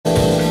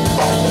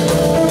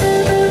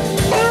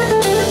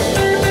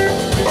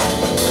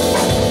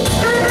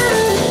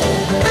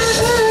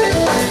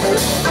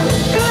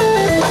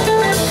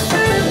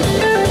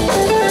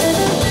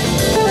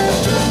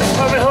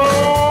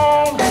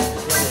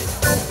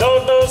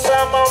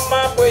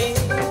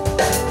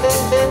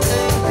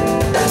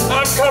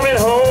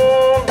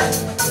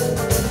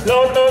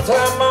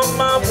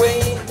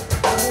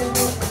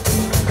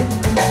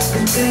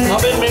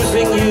I've been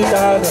missing you,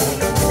 darling,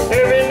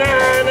 every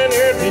night and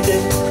every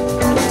day.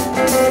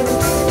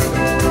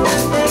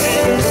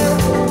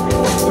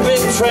 I've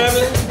been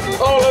traveling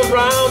all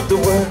around the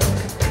world.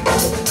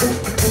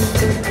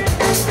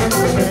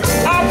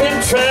 I've been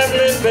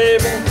traveling,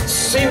 baby,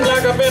 seems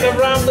like I've been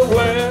around the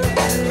world.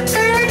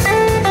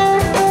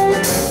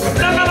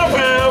 No matter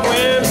where I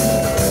went,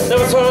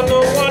 never saw no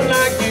one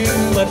like you,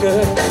 my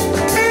girl.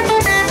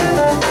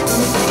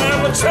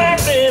 I'm a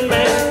traveling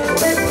man,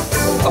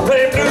 I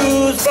play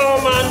blues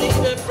for my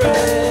needed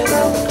friend.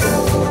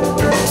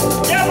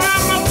 Yeah,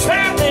 I'm a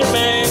traveling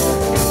man,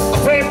 I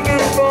play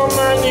blues for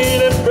my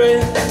needed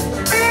friend.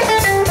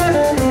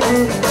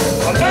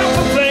 I love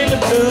to play the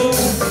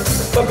blues,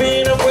 but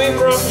being away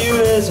from you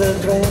is a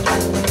dream.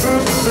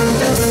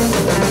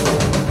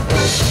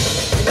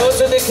 Nå,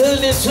 så det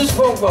kedelige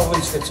tidspunkt, hvor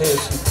vi skal til at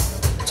sige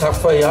tak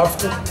for i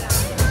aften.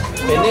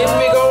 Men inden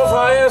vi går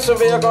fra jer, så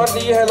vil jeg godt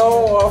lige have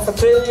lov at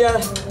fortælle jer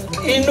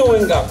endnu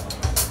en gang.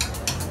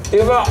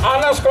 Det var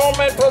Anders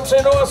Gårdmand på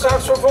tenor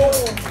saxofon.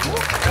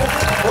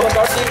 Du har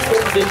godt lige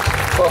spillet det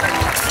for.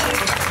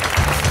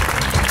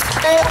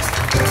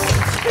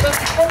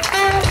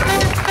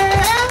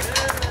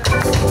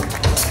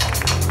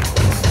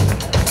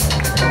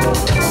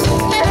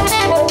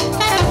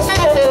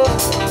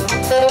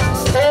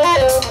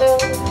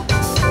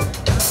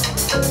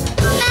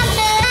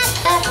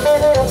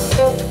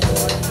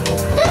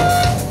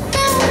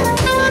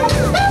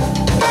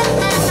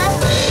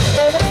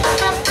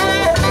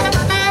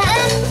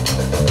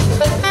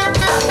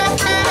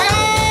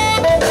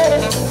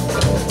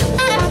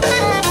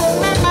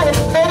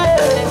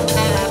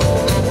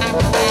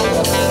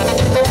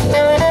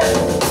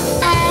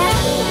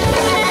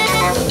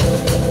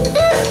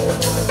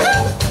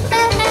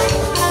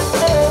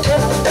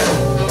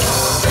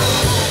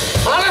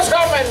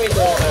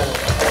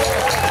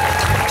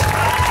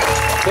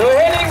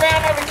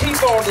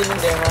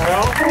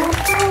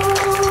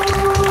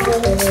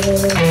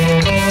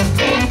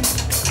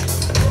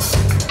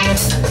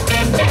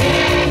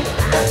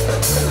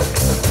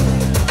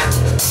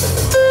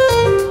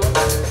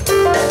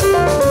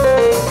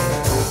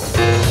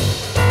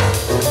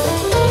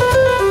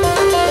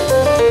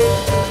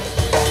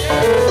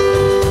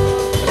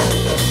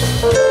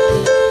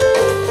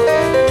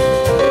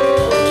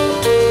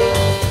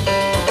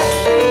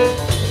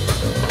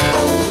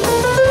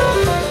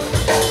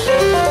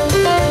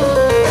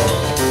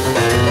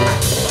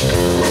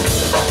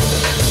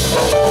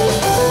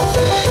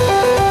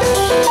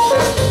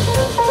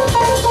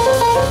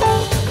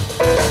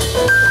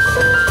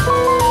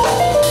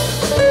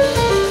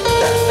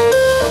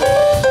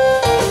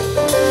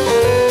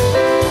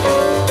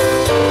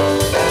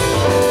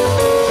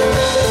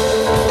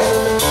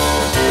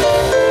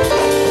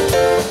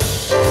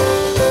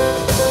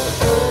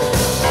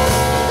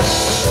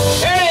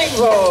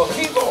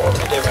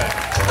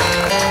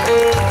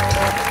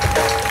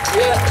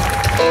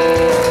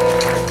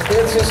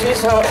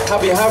 Har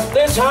vi haft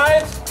lidt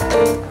Hyde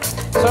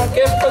som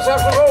gæst på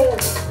saxofon.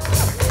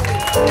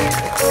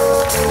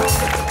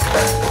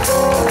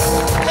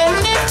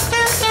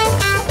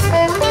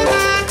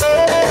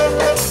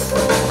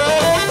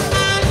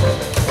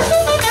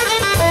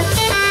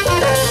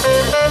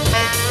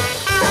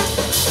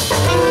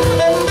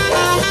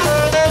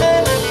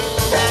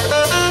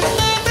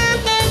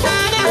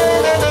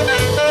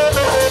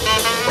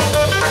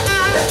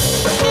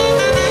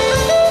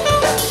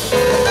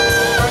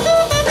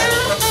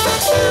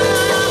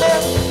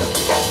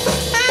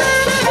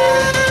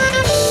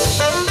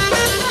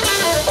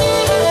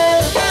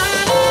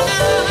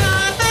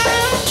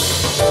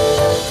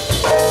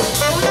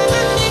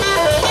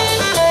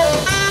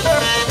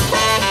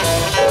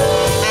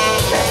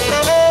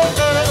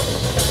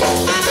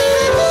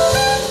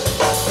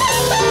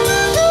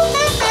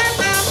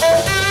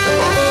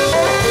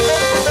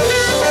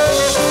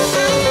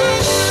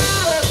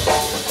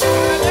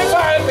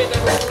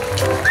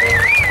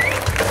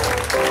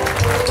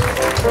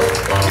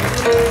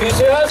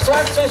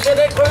 Tak til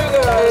Jeanette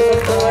Krüger,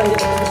 som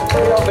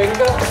hedder og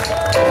bænker.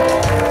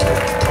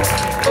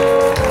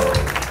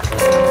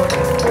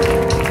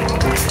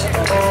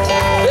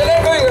 Jeanette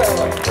Krüger.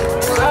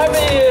 Så har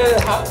vi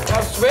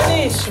haft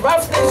Svenny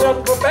Svafnisson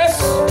på bas.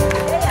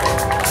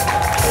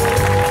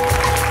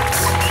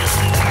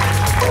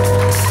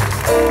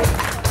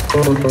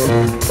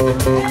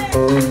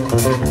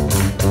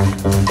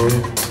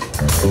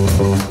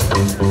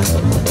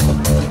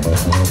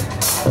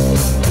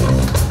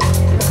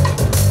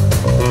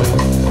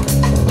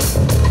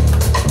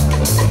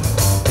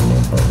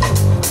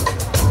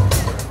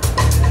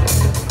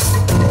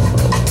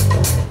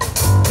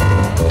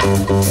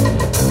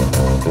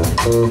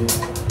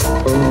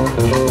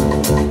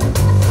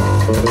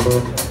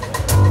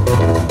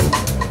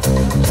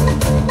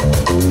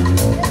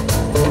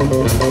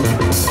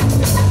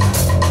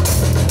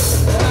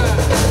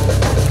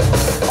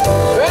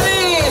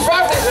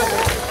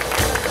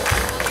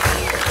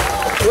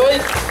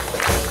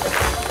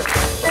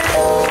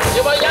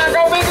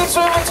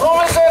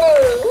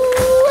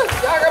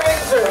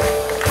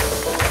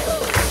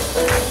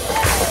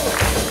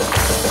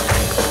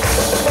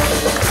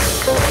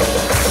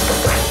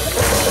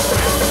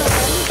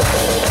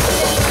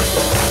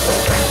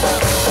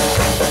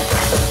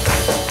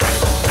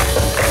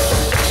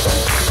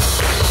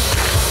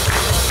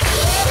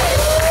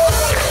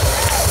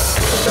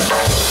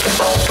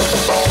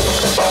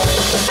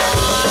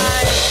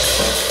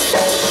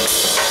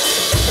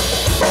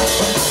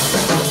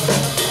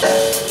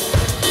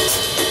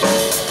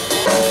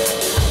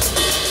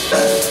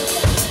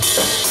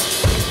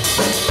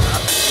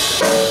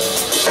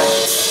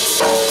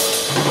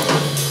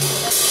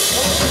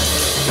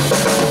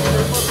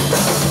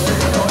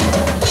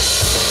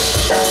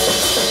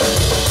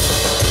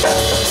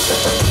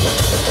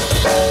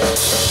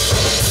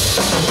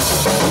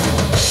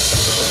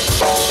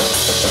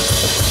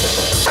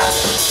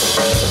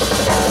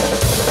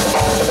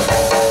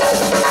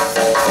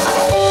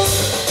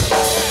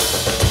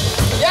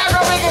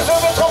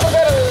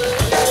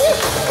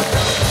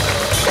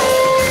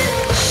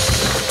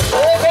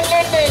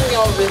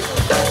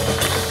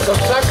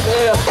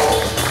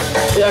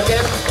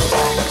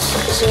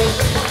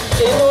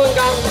 endnu en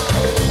gang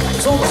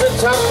tusind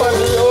tak for en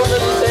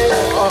vidunderlig dag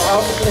og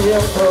aften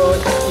her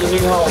i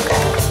Nyhavn.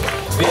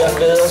 Vi har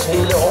glædet os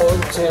hele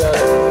året til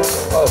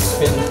at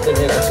spille den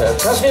her koncert.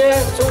 Tak skal I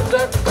have. Tusind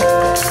tak.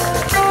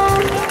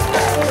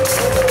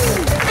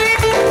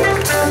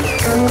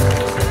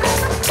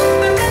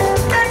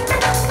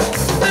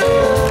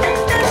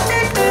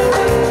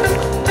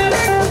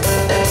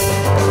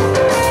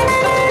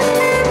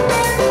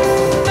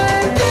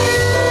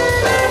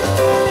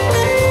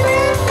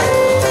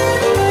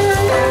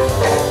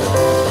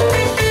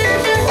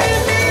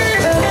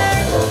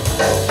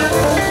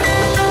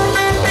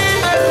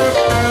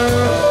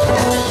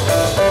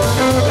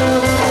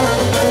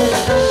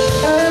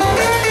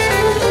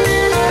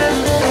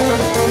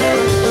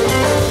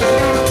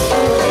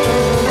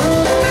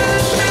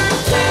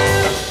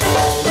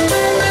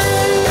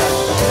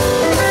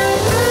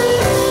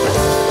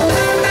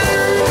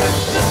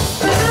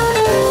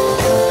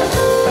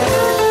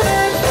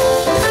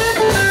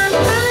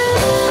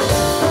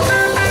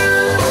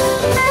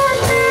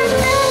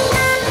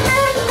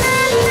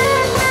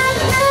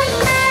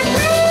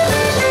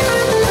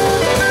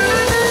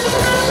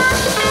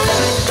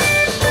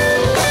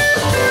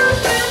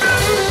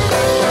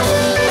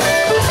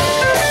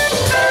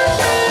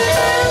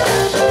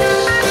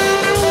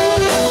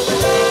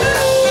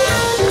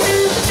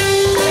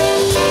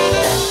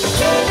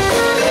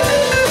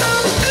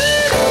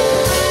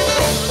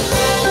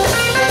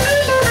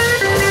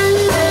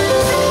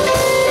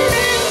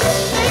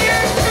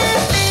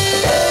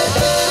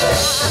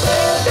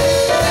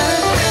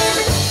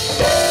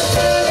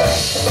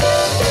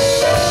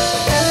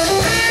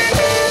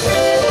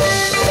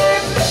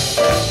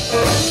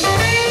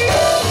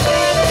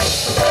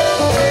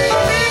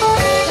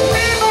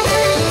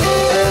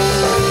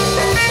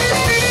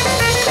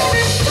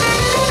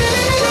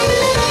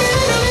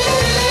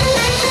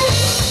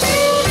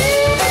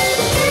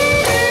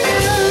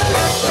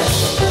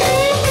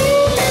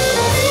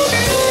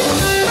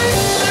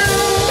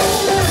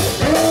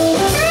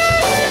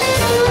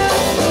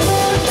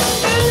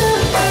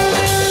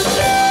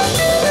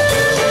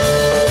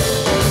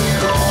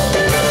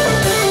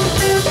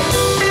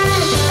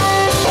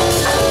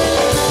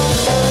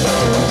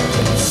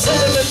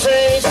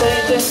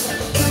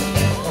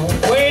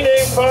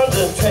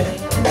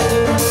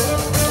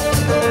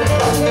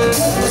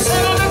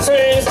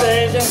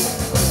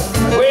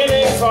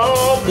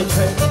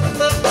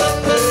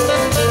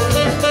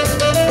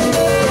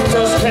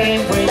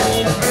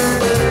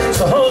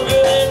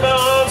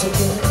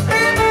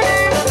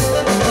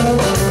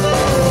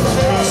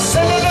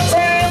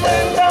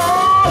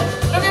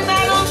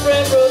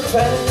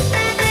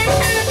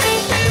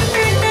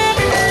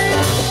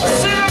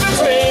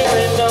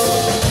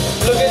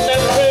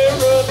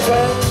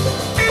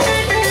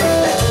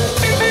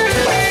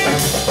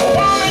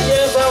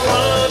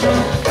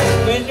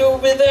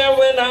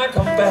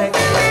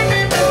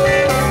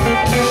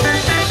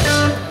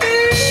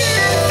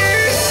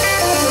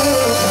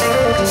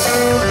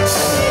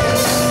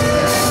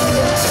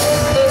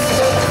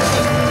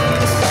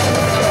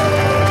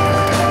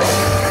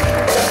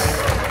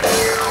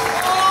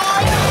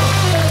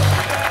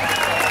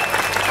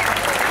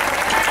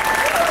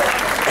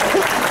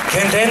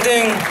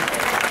 Kenn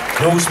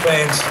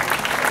Bluesband.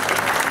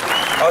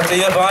 Og det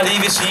jeg bare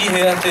lige vil sige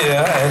her, det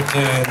er, at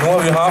nu har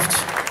vi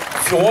haft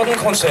 14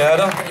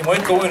 koncerter. I må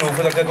ikke gå endnu,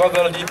 for der kan godt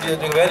være, der lige bliver,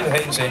 det kan være, det vil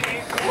have en til.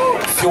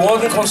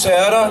 14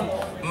 koncerter,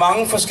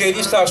 mange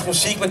forskellige slags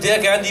musik, men det jeg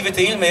gerne lige vil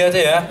dele med jer,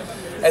 det er,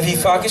 at vi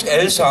faktisk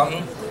alle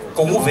sammen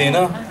gode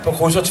venner på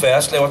kryds og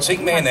tværs, laver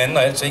ting med hinanden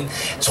og alting.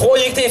 Tror I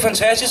ikke, det er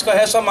fantastisk at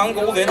have så mange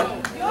gode venner?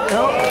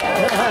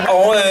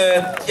 Og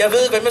jeg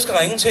ved, hvem jeg skal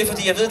ringe til,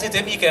 fordi jeg ved, det er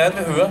dem, I gerne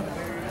vil høre.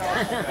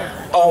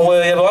 Og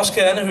jeg vil også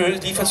gerne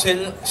lige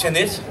fortælle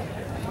Jeanette,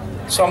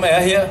 som er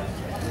her,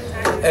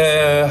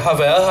 har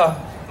været her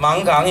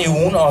mange gange i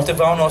ugen, og det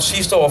var jo også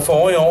sidste år,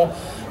 forrige år,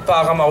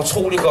 bakker mig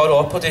utrolig godt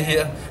op på det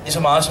her, lige så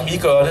meget som I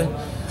gør det.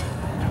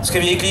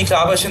 Skal vi ikke lige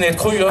klappe af Jeanette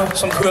Kryer,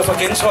 som kører fra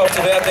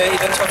Gentofte hver dag i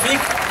den trafik?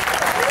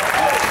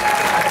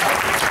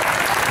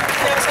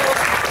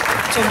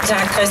 Tusind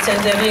tak, Christian.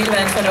 Det har virkelig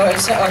været en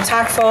fornøjelse, og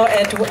tak for,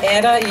 at du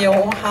er der i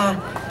år, har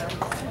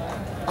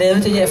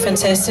lavet det her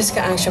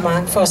fantastiske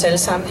arrangement for os alle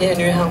sammen her i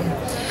Nyhavn.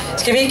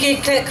 Skal vi ikke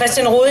give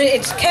Christian Rohde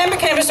et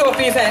kæmpe stort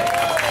bifald?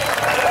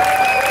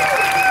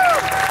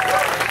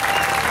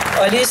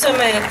 Og ligesom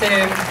at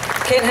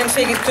Kenn han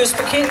fik et kys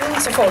på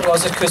kinden, så får du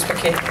også et kys på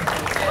kinden.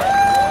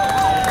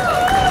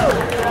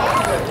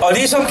 Og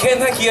ligesom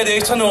Kenn han giver et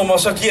ekstra nummer,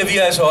 så giver vi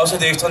altså også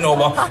et ekstra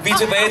nummer. Vi er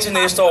tilbage til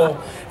næste år.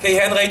 Kan I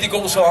have en rigtig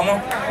god sommer?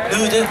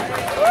 Nyd det.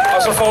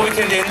 Og så får vi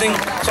Kenn,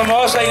 som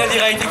også er en af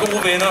de rigtig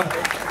gode venner.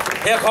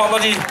 Her kommer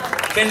de.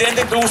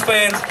 Kenn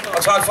Bluesband,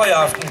 og tak for i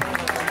aften.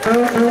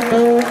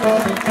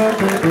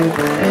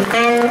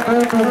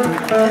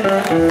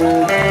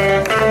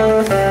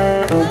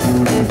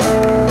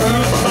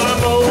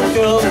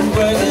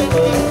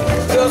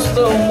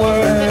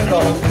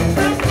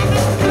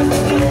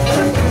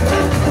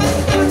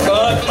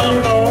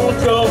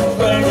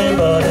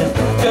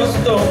 Just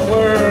don't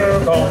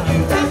work on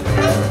you.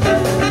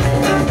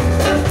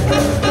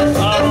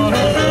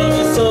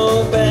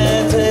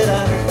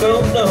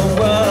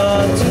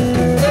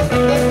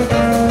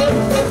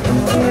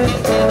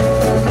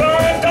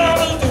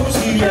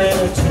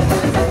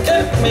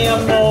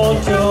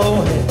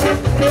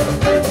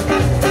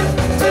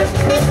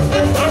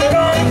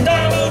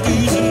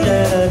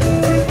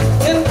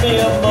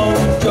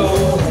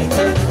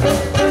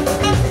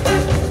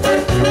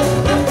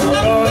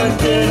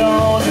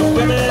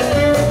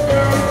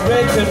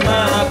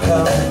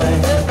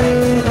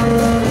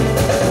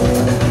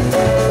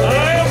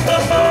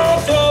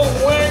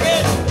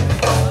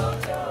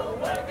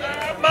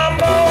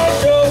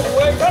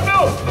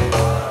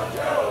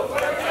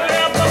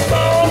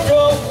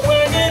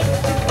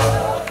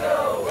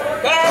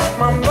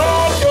 my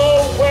mojo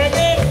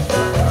working.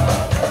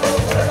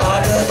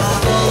 I got my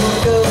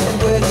mojo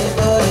working,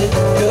 but it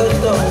just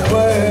don't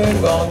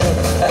work on me.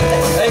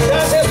 Hey,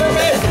 guys, here's for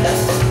me.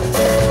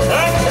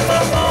 I got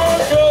my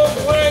mojo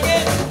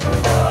working.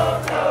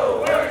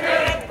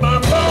 My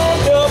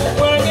mojo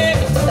working.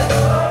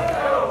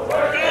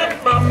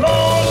 My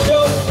mojo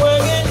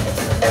working.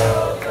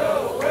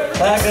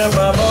 I got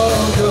my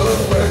mojo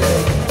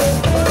working.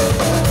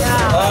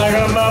 I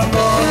got my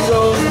mojo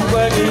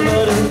working,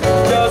 but it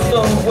just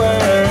don't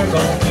work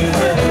on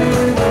today.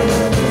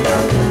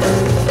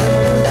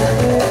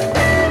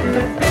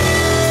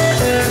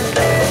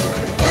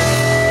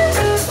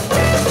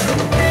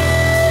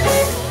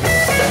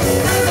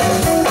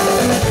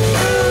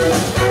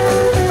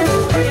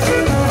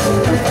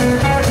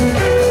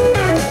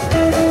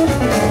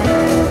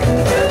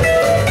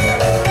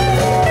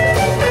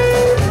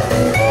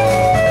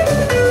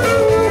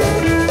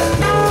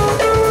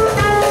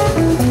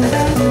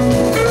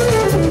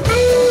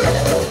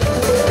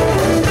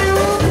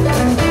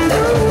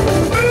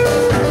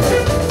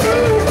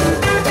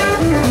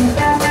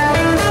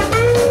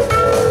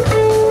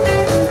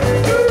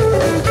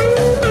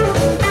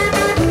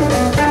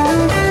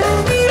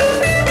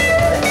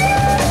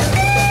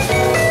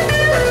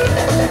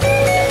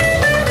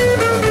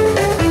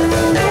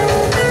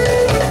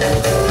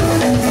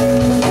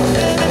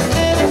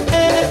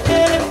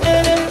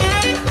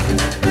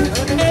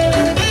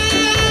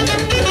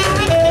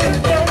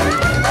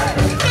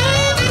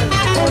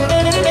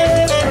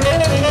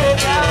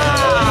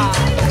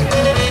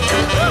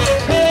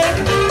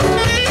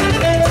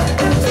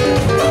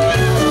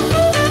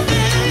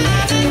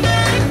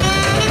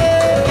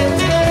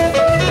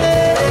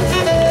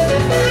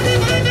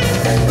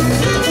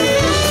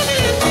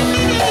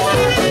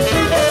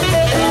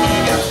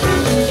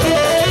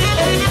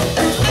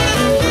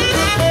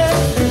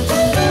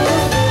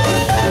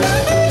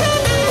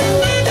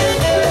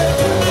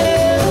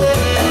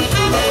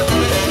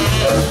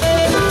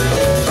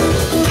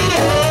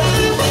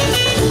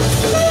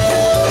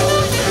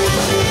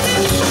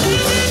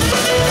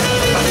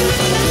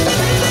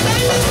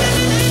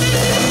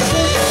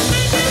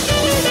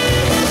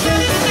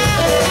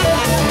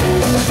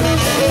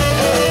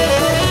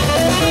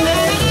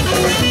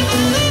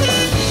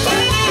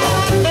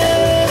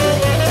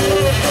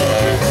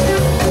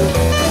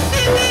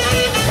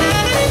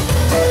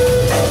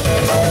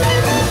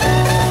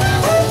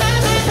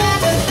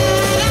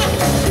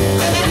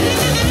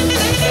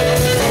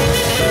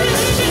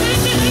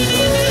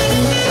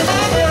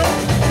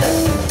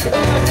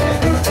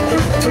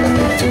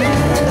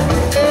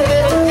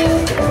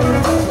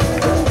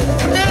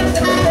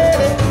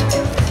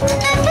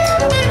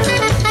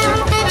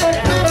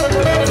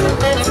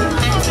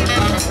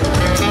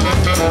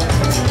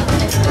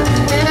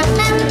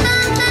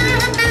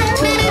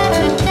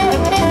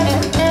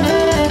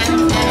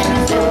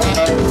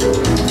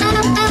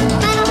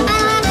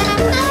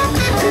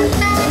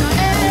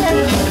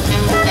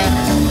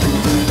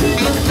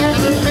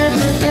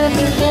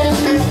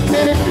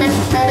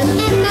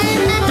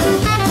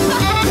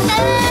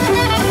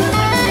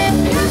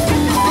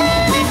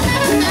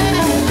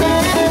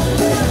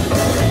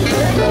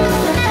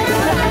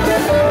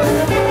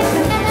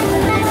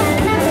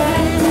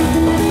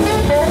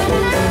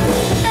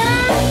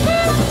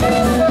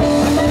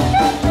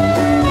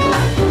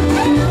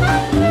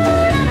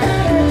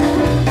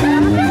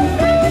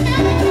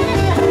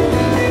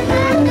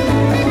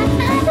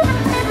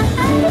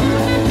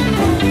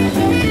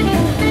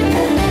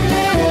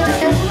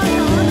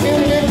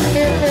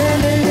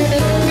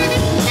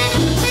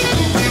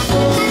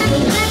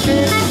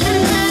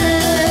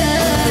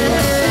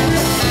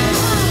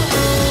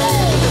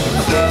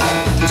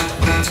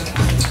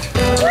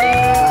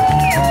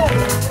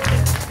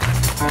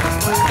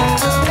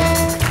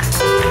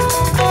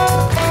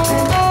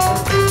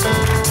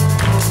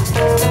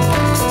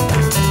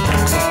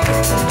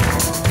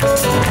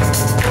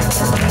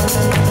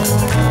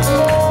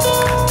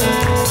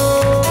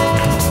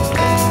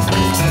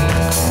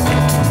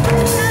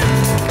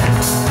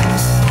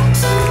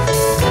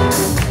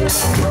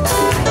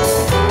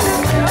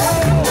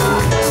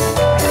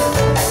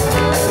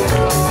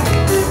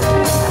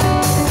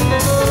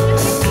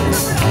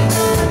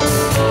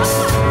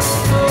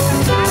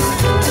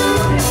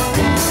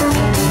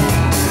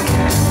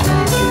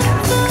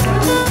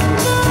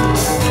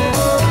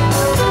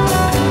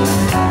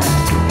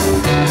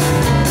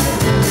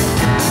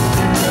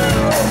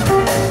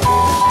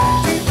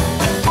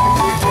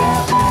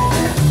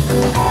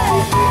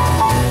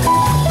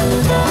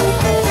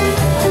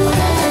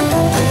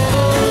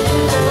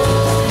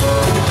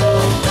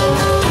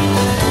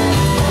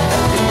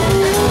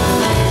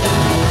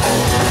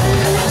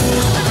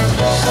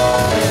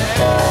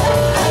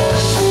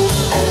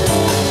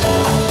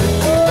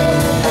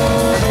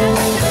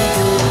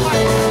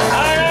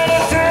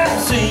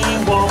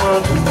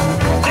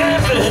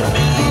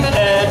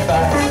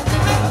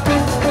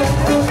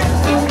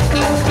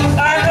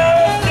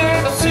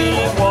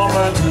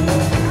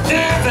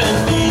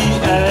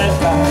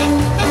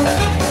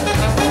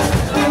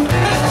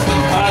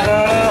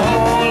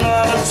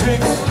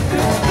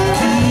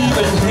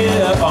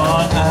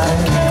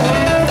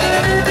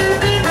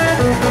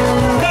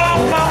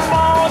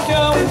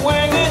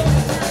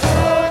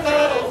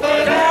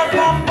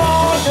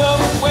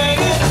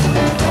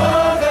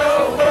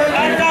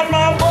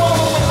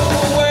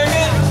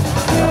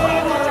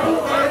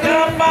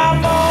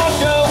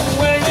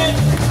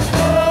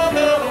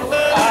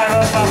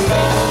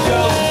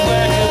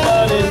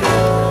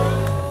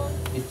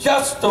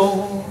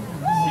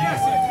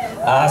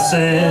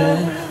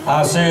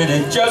 said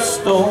it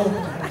just don't.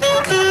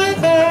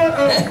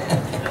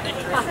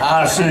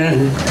 I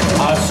said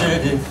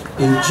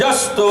it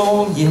just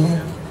don't,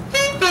 yeah.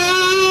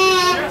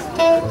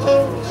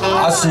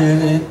 I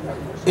said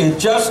it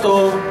just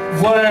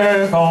don't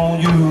work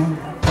on you.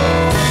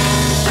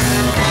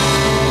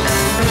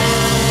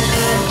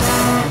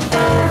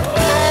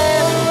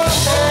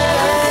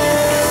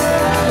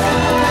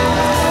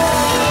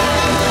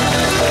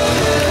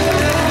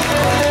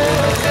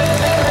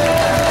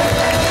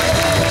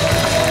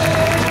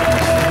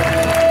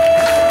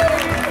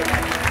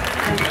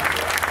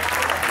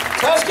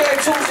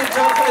 Tusind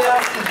tak for i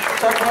aften.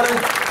 Tak for det.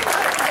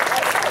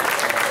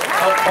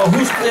 Og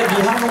husk, at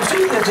vi har nogle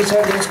scener til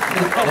at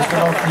jeg skal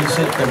nok lige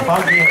sætte dem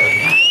frem her.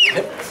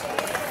 Yep.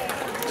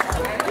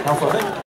 Tak for det.